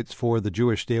Svetlova writes for the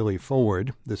Jewish Daily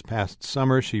Forward. This past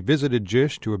summer, she visited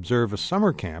Jish to observe a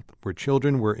summer camp where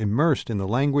children were immersed in the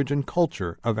language and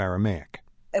culture of Aramaic.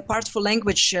 Apart from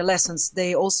language lessons,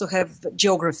 they also have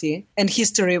geography and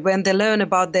history when they learn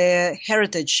about their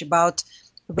heritage, about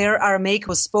where Aramaic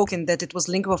was spoken, that it was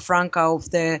lingua franca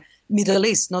of the Middle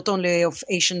East, not only of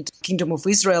ancient Kingdom of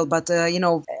Israel, but,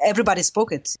 everybody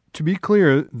spoke it. To be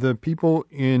clear, the people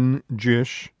in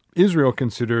Jish, Israel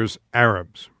considers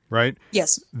Arabs, right?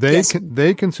 Yes.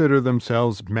 They consider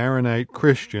themselves Maronite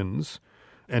Christians,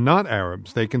 and not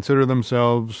Arabs. They consider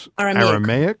themselves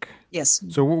Aramaic. Yes.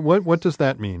 So what does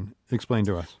that mean? Explain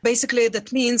to us. Basically,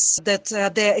 that means that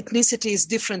their ethnicity is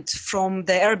different from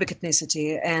the Arabic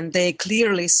ethnicity, and they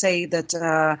clearly say that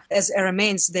as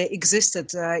Arameans, they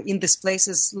existed in these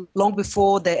places long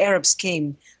before the Arabs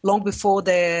came, long before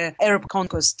the Arab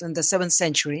conquest in the 7th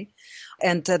century,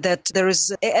 and that there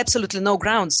is absolutely no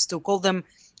grounds to call them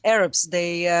Arabs.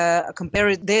 They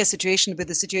compare their situation with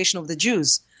the situation of the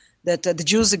Jews, that the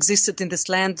Jews existed in this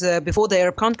land before the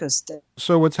Arab conquest.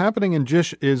 So what's happening in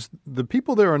Jish is the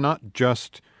people there are not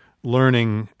just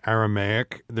learning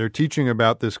Aramaic. They're teaching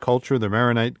about this culture, the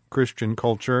Maronite Christian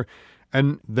culture,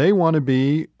 and they want to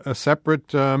be a separate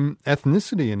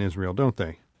ethnicity in Israel, don't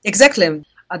they? Exactly.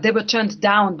 They were turned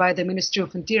down by the Ministry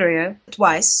of Interior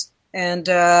twice. And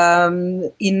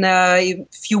in a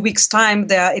few weeks' time,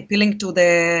 they are appealing to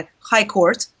the High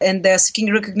Court, and they're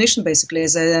seeking recognition, basically,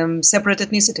 as a separate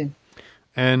ethnicity.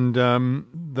 And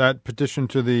that petition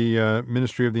to the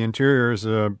Ministry of the Interior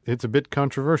it's a bit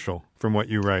controversial, from what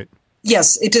you write.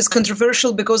 Yes, it is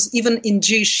controversial because even in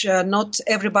Jish, not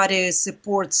everybody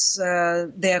supports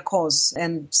their cause,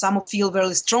 and some feel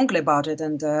very strongly about it,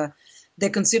 and they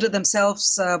consider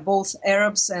themselves both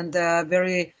Arabs and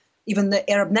even the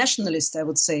Arab nationalists, I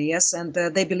would say, yes, and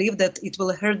they believe that it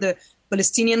will hurt the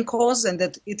Palestinian cause and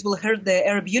that it will hurt the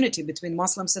Arab unity between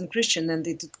Muslims and Christians, and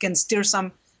it can stir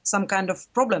some kind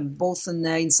of problem, both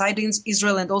inside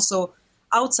Israel and also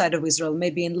outside of Israel,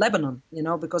 maybe in Lebanon,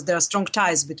 because there are strong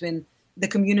ties between the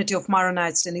community of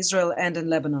Maronites in Israel and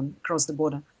in Lebanon across the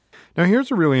border. Now,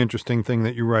 here's a really interesting thing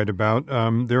that you write about.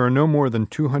 There are no more than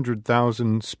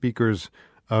 200,000 speakers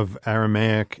of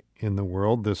Aramaic in the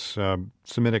world, this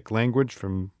Semitic language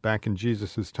from back in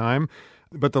Jesus' time.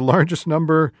 But the largest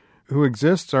number who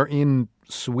exists are in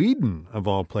Sweden, of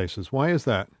all places. Why is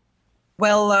that?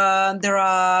 Well, there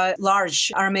are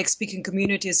large Aramaic-speaking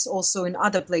communities also in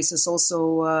other places,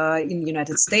 also in the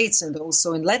United States and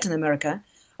also in Latin America.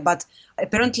 But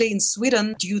apparently in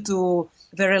Sweden, due to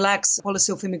very lax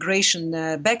policy of immigration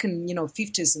back in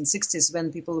 50s and 60s,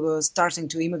 when people were starting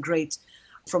to immigrate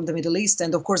from the Middle East,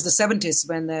 and of course the 70s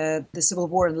when the civil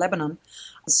war in Lebanon.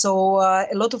 So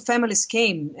a lot of families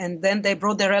came, and then they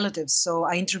brought their relatives. So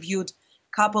I interviewed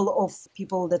a couple of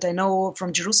people that I know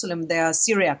from Jerusalem. They are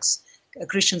Syriacs,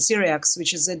 Christian Syriacs,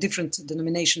 which is a different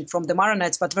denomination from the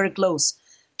Maronites, but very close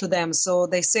to them. So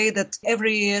they say that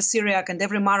every Syriac and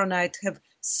every Maronite have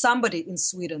somebody in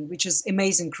Sweden, which is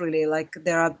amazing, really. Like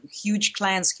there are huge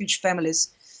clans, huge families.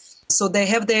 So they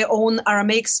have their own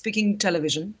Aramaic-speaking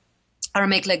television,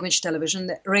 Aramaic language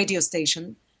television, radio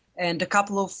station, and a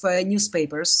couple of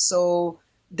newspapers. So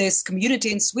this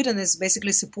community in Sweden is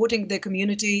basically supporting the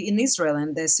community in Israel,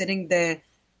 and they're sending their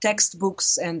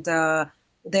textbooks, and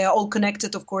they are all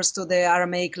connected, of course, to the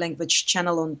Aramaic language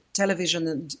channel on television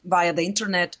and via the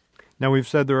internet. Now, we've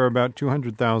said there are about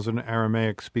 200,000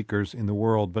 Aramaic speakers in the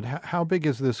world, but how big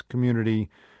is this community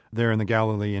there in the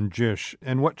Galilee in Jish,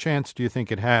 and what chance do you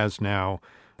think it has now,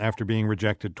 after being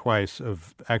rejected twice,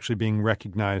 of actually being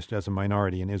recognized as a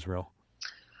minority in Israel?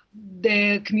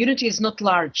 The community is not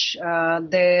large.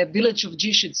 The village of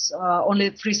Jish is only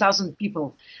 3,000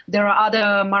 people. There are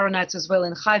other Maronites as well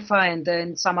in Haifa and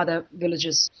in some other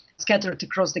villages scattered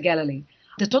across the Galilee.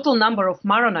 The total number of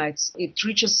Maronites, it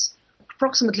reaches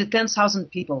approximately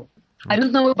 10,000 people. I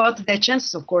don't know about their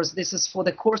chances, of course. This is for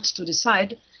the court to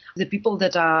decide. The people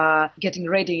that are getting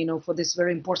ready, for this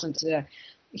very important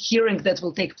hearing that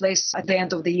will take place at the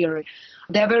end of the year,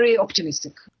 they're very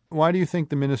optimistic. Why do you think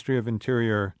the Ministry of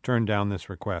Interior turned down this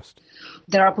request?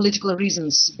 There are political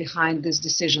reasons behind this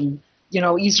decision.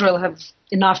 Israel have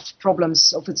enough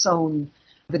problems of its own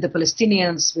with the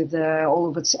Palestinians, with all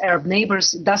of its Arab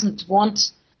neighbors. It doesn't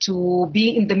want to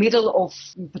be in the middle of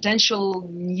potential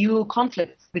new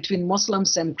conflict between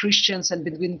Muslims and Christians, and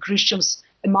between Christians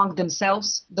among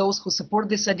themselves, those who support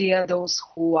this idea, those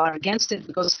who are against it,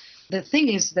 because the thing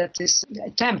is that this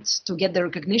attempt to get the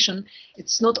recognition,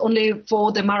 it's not only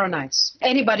for the Maronites.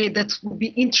 Anybody that would be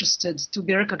interested to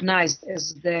be recognized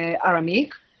as the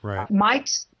Aramaic might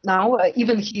now,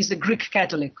 even he's a Greek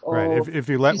Catholic. Or right. If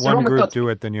you let one group do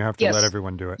it, then you have to let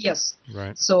everyone do it. Yes.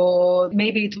 Right. So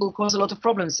maybe it will cause a lot of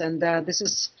problems, and this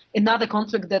is another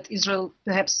conflict that Israel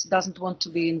perhaps doesn't want to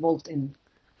be involved in.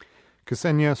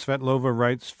 Ksenia Svetlova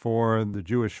writes for the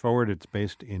Jewish Forward. It's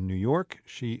based in New York.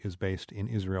 She is based in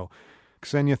Israel.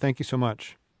 Ksenia, thank you so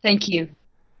much. Thank you.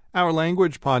 Our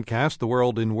language podcast, The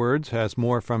World in Words, has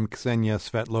more from Ksenia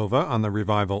Svetlova on the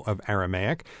revival of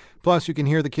Aramaic. Plus, you can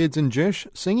hear the kids in Jish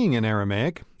singing in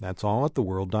Aramaic. That's all at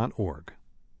theworld.org.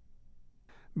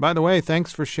 By the way,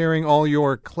 thanks for sharing all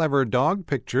your clever dog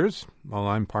pictures. Well,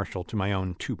 I'm partial to my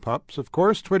own 2 pups, of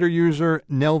course. Twitter user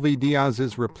Nelvi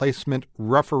Diaz's replacement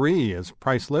Ruffery is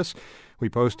priceless. We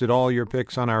posted all your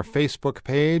pics on our Facebook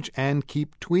page and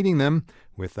keep tweeting them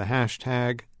with the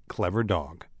hashtag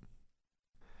 #CleverDog.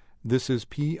 This is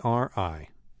PRI.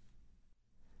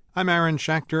 I'm Aaron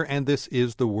Schachter, and this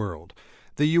is The World.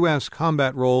 The U.S.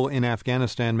 combat role in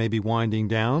Afghanistan may be winding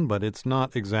down, but it's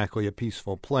not exactly a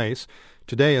peaceful place.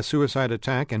 Today, a suicide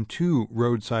attack and 2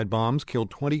 roadside bombs killed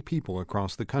 20 people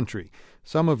across the country.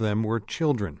 Some of them were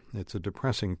children. It's a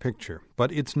depressing picture,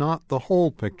 but it's not the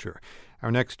whole picture.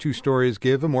 Our next 2 stories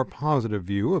give a more positive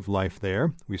view of life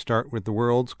there. We start with The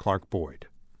World's Clark Boyd.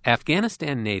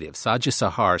 Afghanistan native Sajid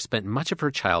Sahar spent much of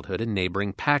her childhood in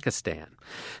neighboring Pakistan.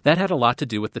 That had a lot to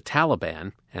do with the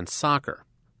Taliban and soccer.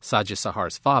 Sajid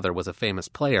Sahar's father was a famous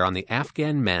player on the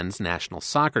Afghan men's national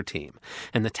soccer team,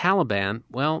 and the Taliban,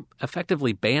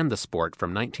 effectively banned the sport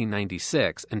from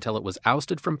 1996 until it was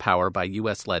ousted from power by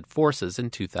U.S.-led forces in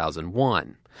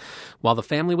 2001. While the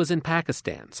family was in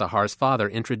Pakistan, Sahar's father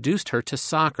introduced her to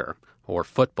soccer, or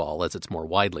football as it's more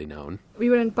widely known. We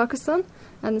were in Pakistan,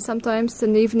 and sometimes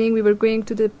in the evening we were going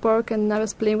to the park, and I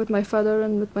was playing with my father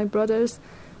and with my brothers,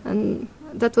 and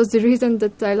that was the reason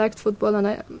that I liked football and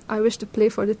I wished to play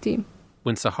for the team.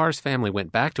 When Sahar's family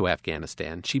went back to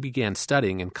Afghanistan, she began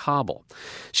studying in Kabul.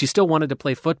 She still wanted to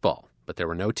play football, but there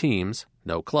were no teams,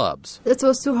 no clubs. It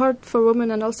was too hard for women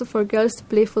and also for girls to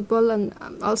play football and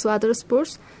also other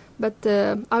sports. But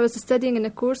I was studying in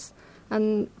a course,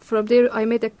 and from there I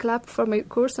made a club for my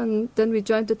course, and then we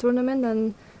joined the tournament,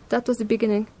 and that was the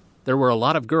beginning. There were a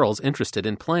lot of girls interested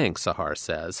in playing, Sahar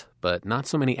says, but not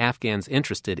so many Afghans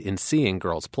interested in seeing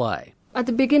girls play. At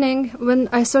the beginning, when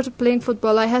I started playing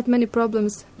football, I had many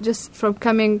problems just from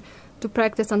coming to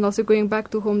practice and also going back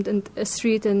to home and the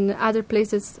street and other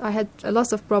places. I had a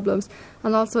lot of problems.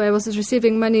 And also I was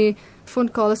receiving many phone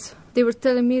calls. They were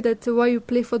telling me that why you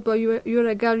play football, you're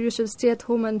a girl, you should stay at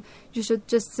home and you should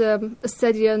just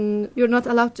study, and you're not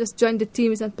allowed to just join the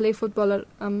teams and play football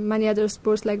or many other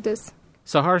sports like this.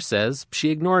 Sahar says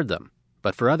she ignored them,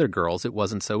 but for other girls it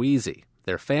wasn't so easy.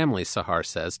 Their families, Sahar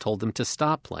says, told them to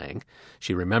stop playing.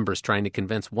 She remembers trying to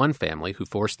convince one family who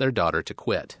forced their daughter to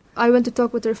quit. I went to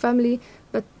talk with her family,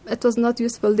 but it was not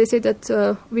useful. They said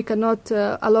that we cannot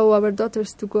allow our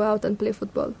daughters to go out and play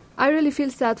football. I really feel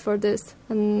sad for this,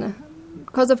 and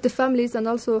because of the families and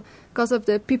also because of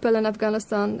the people in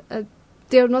Afghanistan,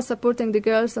 they are not supporting the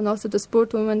girls and also the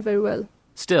sport women very well.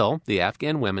 Still, the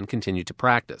Afghan women continue to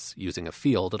practice, using a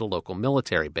field at a local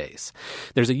military base.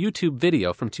 There's a YouTube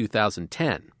video from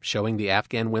 2010 showing the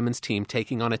Afghan women's team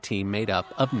taking on a team made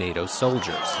up of NATO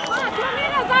soldiers.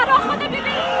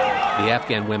 The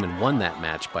Afghan women won that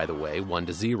match, by the way,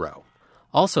 1-0.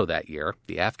 Also that year,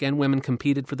 the Afghan women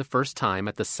competed for the first time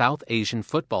at the South Asian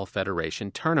Football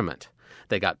Federation tournament.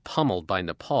 They got pummeled by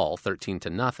Nepal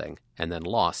 13-0 and then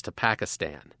lost to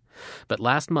Pakistan. But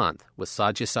last month, with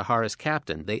Sajid Sahar as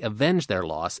captain, they avenged their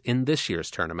loss in this year's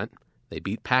tournament. They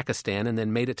beat Pakistan and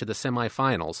then made it to the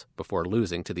semifinals before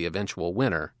losing to the eventual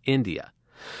winner, India.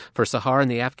 For Sahar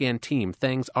and the Afghan team,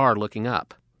 things are looking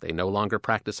up. They no longer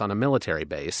practice on a military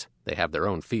base. They have their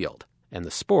own field. And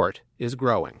the sport is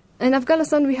growing. In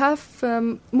Afghanistan, we have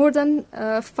more than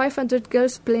 500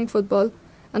 girls playing football,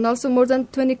 and also more than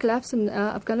 20 clubs in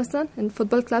Afghanistan, and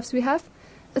football clubs we have.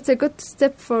 It's a good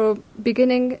step for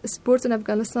beginning sports in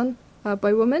Afghanistan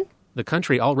by women. The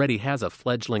country already has a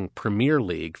fledgling Premier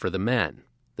League for the men.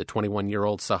 The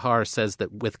 21-year-old Sahar says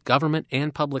that with government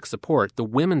and public support, the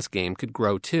women's game could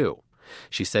grow too.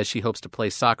 She says she hopes to play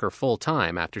soccer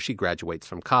full-time after she graduates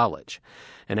from college.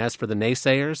 And as for the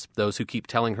naysayers, those who keep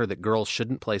telling her that girls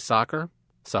shouldn't play soccer,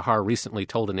 Sahar recently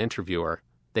told an interviewer,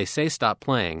 "They say stop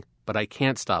playing, but I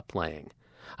can't stop playing.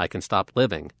 I can stop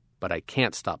living, but I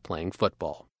can't stop playing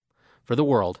football." For The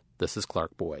World, this is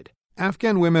Clark Boyd.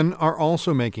 Afghan women are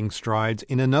also making strides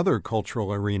in another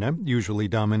cultural arena, usually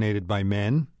dominated by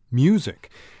men, music.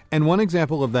 And one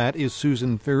example of that is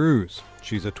Susan Ferouz.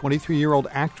 She's a 23-year-old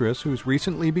actress who's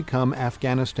recently become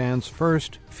Afghanistan's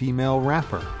first female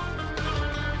rapper.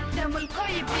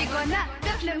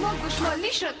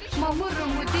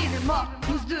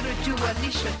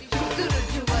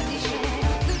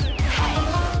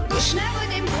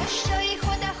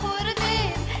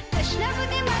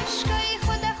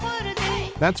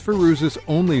 That's Ferouz's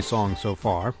only song so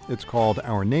far. It's called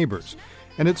Our Neighbors,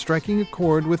 and it's striking a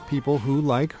chord with people who,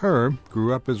 like her,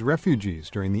 grew up as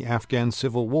refugees during the Afghan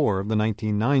Civil War of the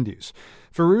 1990s.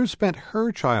 Ferouz spent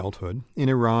her childhood in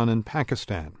Iran and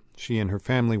Pakistan. She and her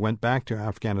family went back to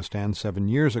Afghanistan 7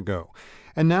 years ago,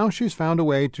 and now she's found a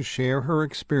way to share her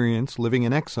experience living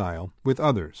in exile with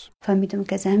others. I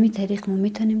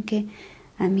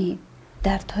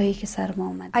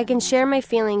can share my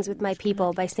feelings with my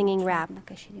people by singing rap.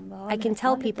 I can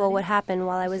tell people what happened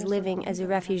while I was living as a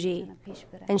refugee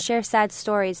and share sad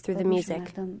stories through the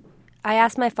music. I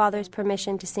asked my father's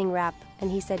permission to sing rap, and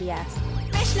he said yes.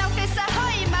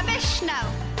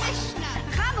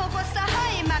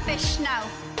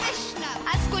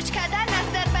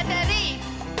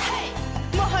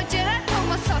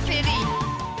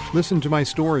 Listen to my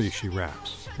story, she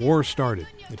raps. War started.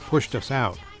 It pushed us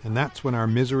out. And that's when our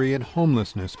misery and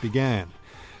homelessness began.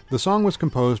 The song was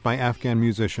composed by Afghan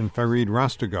musician Farid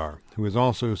Rastegar, who is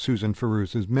also Susan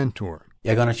Farouz's mentor.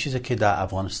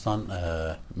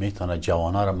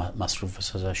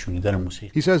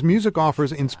 He says music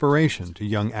offers inspiration to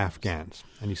young Afghans,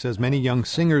 and he says many young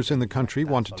singers in the country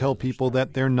want to tell people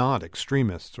that they're not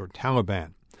extremists or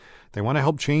Taliban. They want to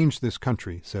help change this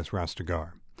country, says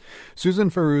Rastegar. Susan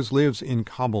Farouz lives in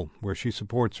Kabul, where she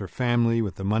supports her family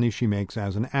with the money she makes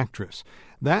as an actress.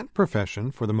 That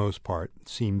profession, for the most part,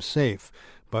 seems safe,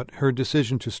 but her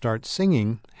decision to start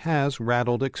singing has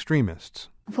rattled extremists.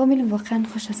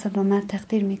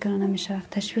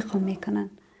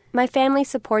 My family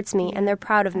supports me and they're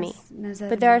proud of me,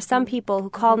 but there are some people who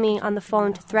call me on the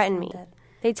phone to threaten me.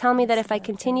 They tell me that if I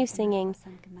continue singing,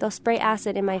 they'll spray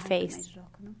acid in my face.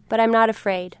 But I'm not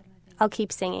afraid. I'll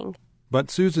keep singing. But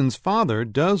Susan's father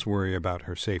does worry about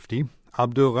her safety.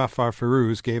 Abdul Ghaffar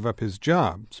Farouz gave up his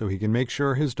job so he can make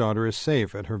sure his daughter is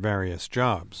safe at her various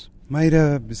jobs.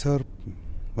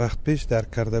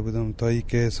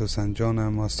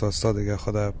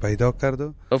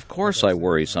 Of course I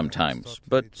worry sometimes,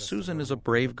 but Susan is a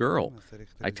brave girl.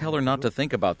 I tell her not to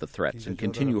think about the threats and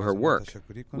continue her work.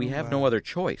 We have no other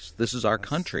choice. This is our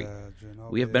country.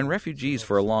 We have been refugees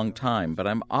for a long time, but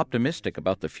I'm optimistic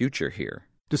about the future here.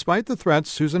 Despite the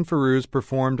threats, Susan Farouz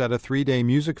performed at a 3-day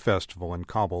music festival in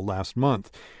Kabul last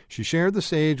month. She shared the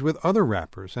stage with other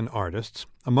rappers and artists.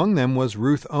 Among them was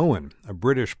Ruth Owen, a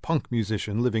British punk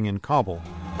musician living in Kabul.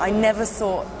 I never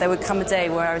thought there would come a day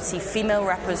where I would see female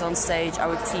rappers on stage, I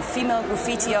would see female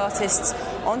graffiti artists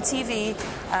on TV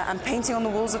and painting on the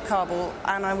walls of Kabul,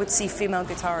 and I would see female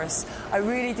guitarists. I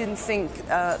really didn't think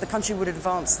the country would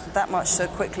advance that much so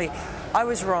quickly. I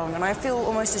was wrong, and I feel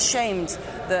almost ashamed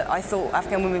that I thought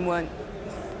Afghan women weren't,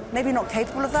 maybe not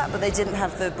capable of that, but they didn't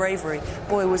have the bravery.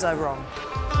 Boy, was I wrong.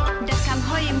 I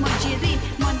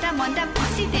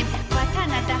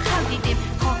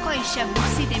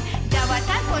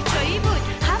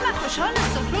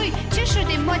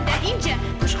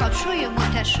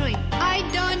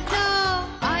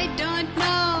don't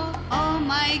know, oh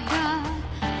my God,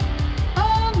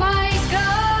 oh my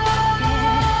God.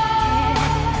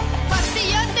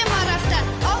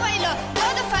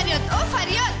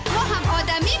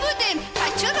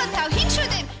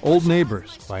 Old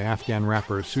Neighbors by Afghan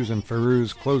rapper Susan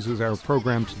Farouz closes our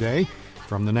program today.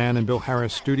 From the Nan and Bill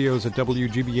Harris studios at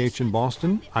WGBH in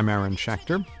Boston, I'm Aaron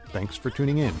Schechter. Thanks for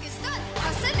tuning in.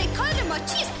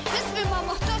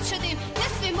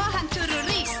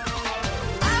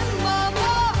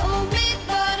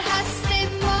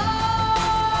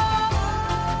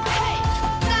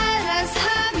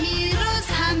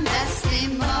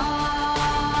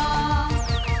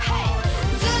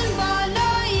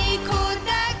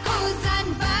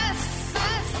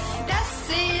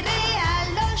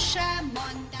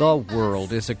 The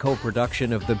World is a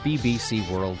co-production of the BBC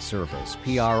World Service,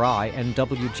 PRI, and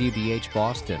WGBH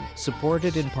Boston,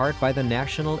 supported in part by the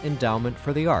National Endowment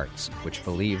for the Arts, which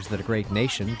believes that a great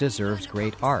nation deserves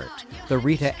great art. The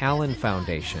Rita Allen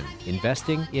Foundation,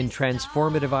 investing in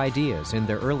transformative ideas in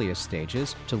their earliest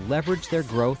stages to leverage their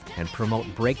growth and promote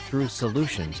breakthrough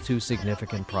solutions to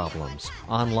significant problems.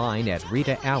 Online at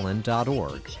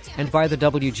ritaallen.org. And by the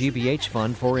WGBH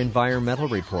Fund for Environmental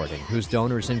Reporting, whose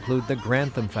donors include the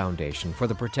Grantham Foundation for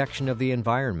the Protection of the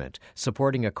Environment,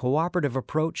 supporting a cooperative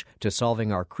approach to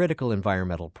solving our critical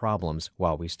environmental problems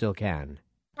while we still can.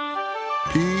 PRI,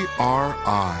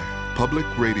 Public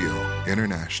Radio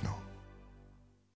International.